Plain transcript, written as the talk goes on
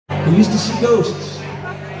used to see ghosts.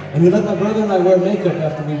 And we let my brother and I wear makeup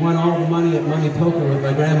after we won all the money at Money Poker with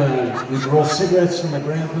my grandma, and we'd roll cigarettes for my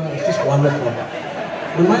grandpa. It was just wonderful.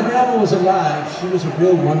 When my grandma was alive, she was a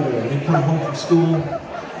real wonder. We'd come home from school,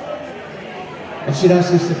 and she'd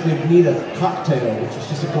ask us if we'd need a cocktail, which was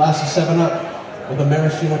just a glass of 7-Up with a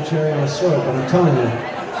maraschino cherry on a sword. But I'm telling you,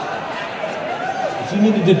 if you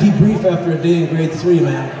needed to debrief after a day in grade 3,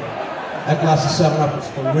 man, that glass of 7-Up was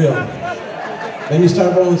for real. Then you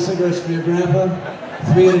start rolling cigarettes for your grandpa,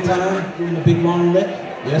 3 at a time, doing the big long lick,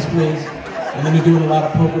 yes please. And then you're doing a lot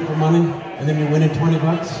of poker for money, and then you're winning 20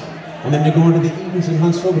 bucks. And then you're going to the Edens in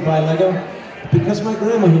Huntsville to buy Lego. Because my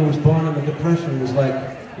grandma, who was born in the Depression, was like,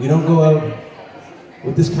 you don't go out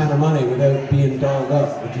with this kind of money without being dolled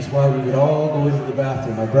up, which is why we would all go into the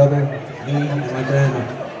bathroom, my brother, me, and my grandma.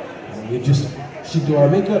 And she'd do our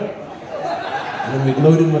makeup, and then we'd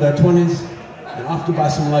load in with our 20s, and off to buy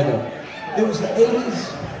some Lego. It was the 80s,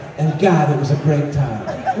 and God, it was a great time.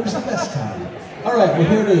 It was the best time. All right, well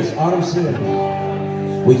here it is, Autumn's here.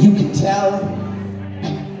 Well, you can tell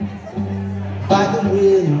by the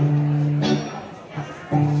wind,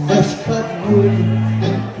 fresh cut wood,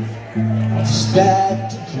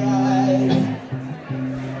 stacked to dry.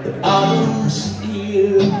 The autumn's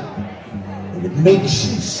here, and it makes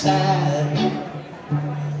you sad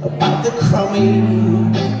about the crummy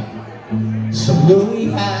summer we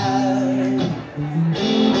had.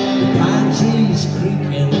 The pine trees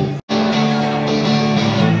creaking,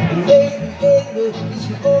 and maybe it's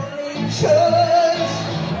your only choice,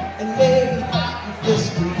 and maybe this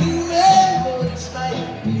remembrance might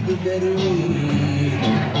be the better way.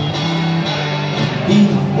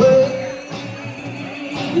 Either way,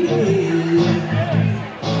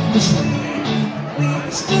 cause we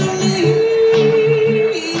still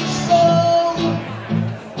need some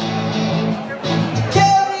to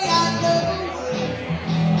carry our love,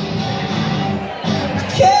 to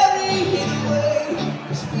carry it away,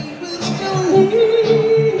 cause we will still need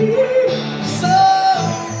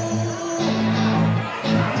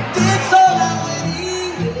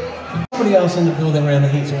somebody else in the building ran the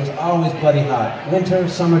heat, so it was always bloody hot. Winter,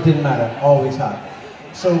 summer, didn't matter, always hot.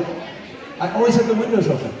 So I always had the windows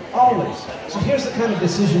open, always. So here's the kind of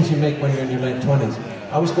decisions you make when you're in your late 20s.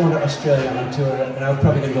 I was going to Australia on tour, and I was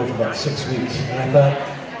probably going to go for about 6 weeks. And I thought,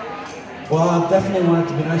 well, I'll definitely want it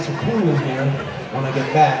to be nice and cool in here when I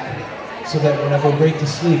get back, so that when I go break to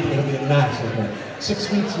sleep, it'll be nice in here. 6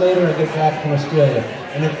 weeks later, I get back from Australia.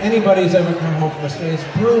 And if anybody's ever come home from Australia, it's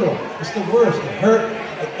brutal. It's the worst. It hurt.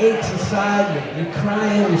 It aches inside, you're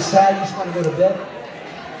crying, you're sad, you just want to go to bed.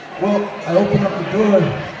 Well, I open up the door,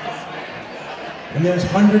 and there's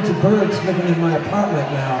hundreds of birds living in my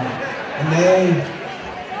apartment now, and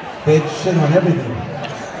they'd shit on everything.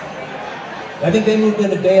 I think they moved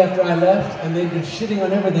in a day after I left, and they'd been shitting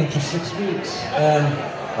on everything for 6 weeks. And,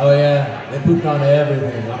 oh yeah, they pooped on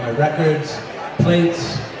everything, on my records,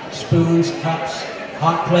 plates, spoons, cups,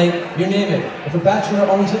 hot plate, you name it. If a bachelor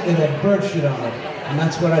owns it, they'd have bird shit on it. And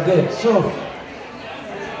that's what I did. So,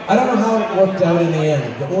 I don't know how it worked out in the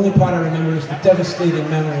end. The only part I remember is the devastating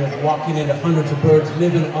memory of walking into hundreds of birds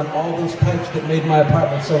living on all those pipes that made my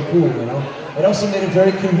apartment so cool, you know. It also made it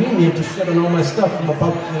very convenient to shit on all my stuff from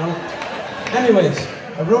above, you know. Anyways,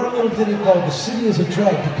 I wrote a little ditty called The City is a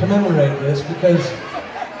Drag to commemorate this, because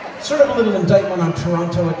it's sort of a little indictment on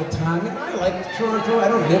Toronto at the time. And I liked Toronto. I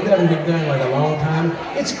don't live there, I haven't lived there in like a long time.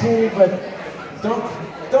 It's cool, but don't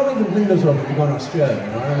leave the windows open if you're going to Australia, you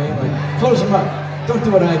know what I mean? Like, close them up. Don't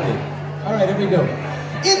do what I did. All right, here we go.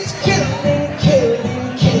 It's killing,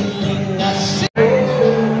 killing, killing us.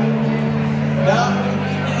 Not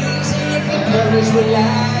easy if the colors were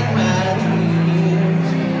like my dreams.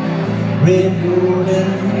 Red, gold,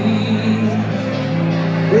 and green.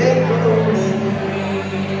 Red, gold, and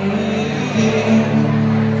green.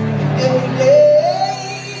 Every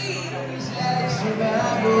day is like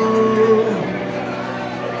survival.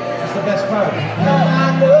 That's the best part. Now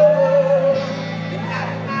I know.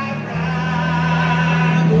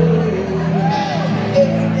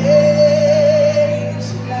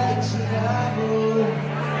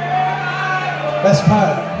 Best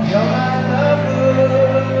part. You're my lover,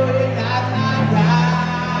 not my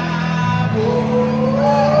rival.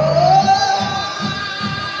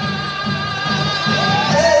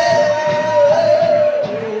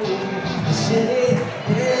 The city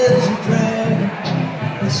is a drag.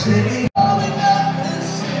 The city going up the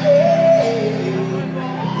city.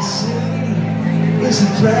 The city is a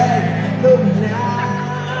drag. Look now.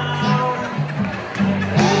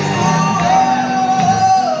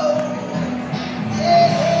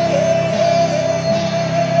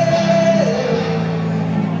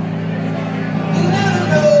 You never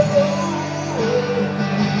know.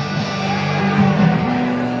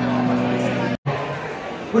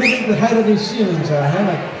 the height of these ceilings are,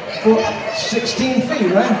 like 16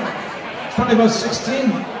 feet, right? It's probably about 16.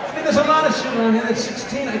 I mean, there's a lot of shit around here that's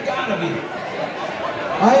 16, I gotta be.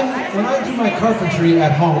 When I do my carpentry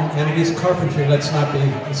at home, and it is carpentry, let's not be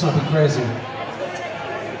crazy.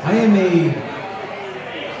 I am a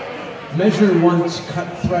measure once, cut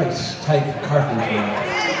thrice type carpenter.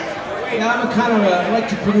 Yeah, I like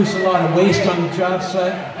to produce a lot of waste on the job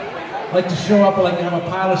site. I like to show up, I like to have a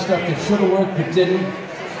pile of stuff that should have worked but didn't.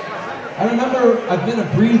 I remember I've been a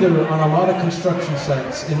breather on a lot of construction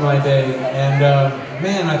sites in my day, and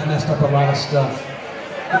man, I've messed up a lot of stuff.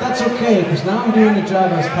 But that's okay, because now I'm doing the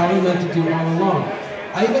job I was probably meant to do all along.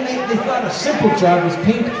 They thought a simple job was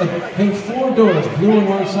paint 4 doors, blue on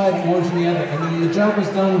one side and orange on the other, and then the job was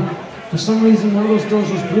done, for some reason one of those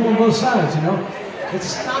doors was blue on both sides, you know?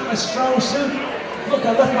 It's not my strong suit. Look,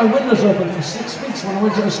 I left my windows open for 6 weeks when I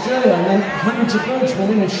went to Australia, and then hundreds of birds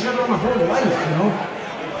went in and shut on my whole life, you know?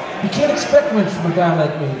 You can't expect much from a guy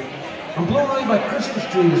like me. I'm blown away by Christmas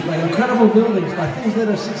trees, by incredible buildings, by things that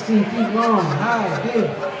are 16 feet long, high, big.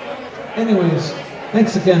 Anyways,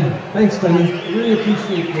 thanks again. Thanks, Danny. Really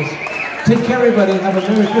appreciate this. Take care, everybody. Have a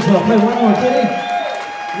Merry Christmas. I'll play one more ditty,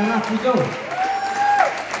 and then off we go.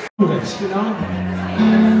 This, you know?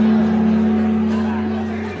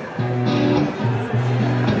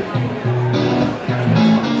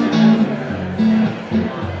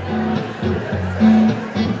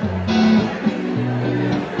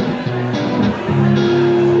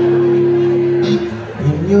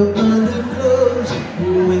 Your underclothes,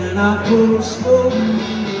 when I pull smoke,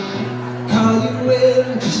 call you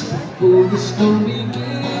in just before the storm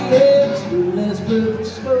begins. Your last breath of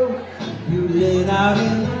smoke, you laid out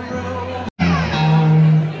in the road.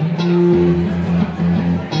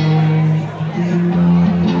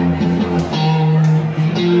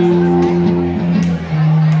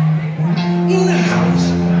 In a house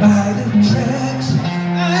by the tracks,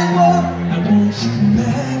 I want you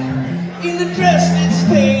back. In the dress that's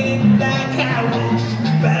faded black, I want you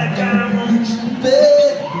back, I want you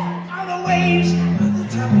back. All the ways, all the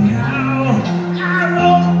time how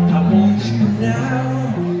I want you now.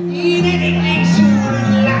 Eat anything soon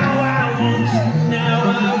and now, I want you now,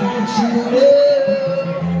 I want you now.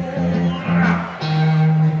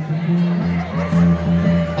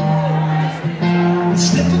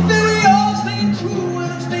 Slipping very hard, staying true,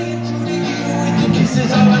 and I'm staying true to you. With your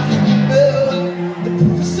kisses, all I think about. The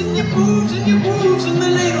purpose in your moves and your grooves and the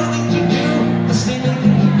little things you do, the single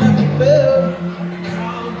thing you never felt.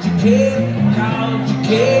 Called you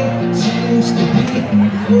care, seems to be the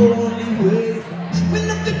only way. When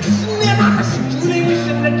up the kissing and I listen to they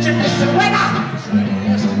wishing that you listen when I was ready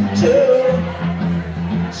as to tell.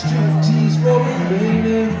 Strip tease for me,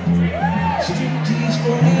 baby. Strip tease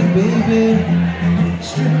for me, baby.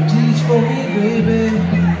 Strip tease for me, baby.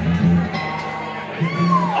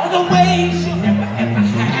 All the ways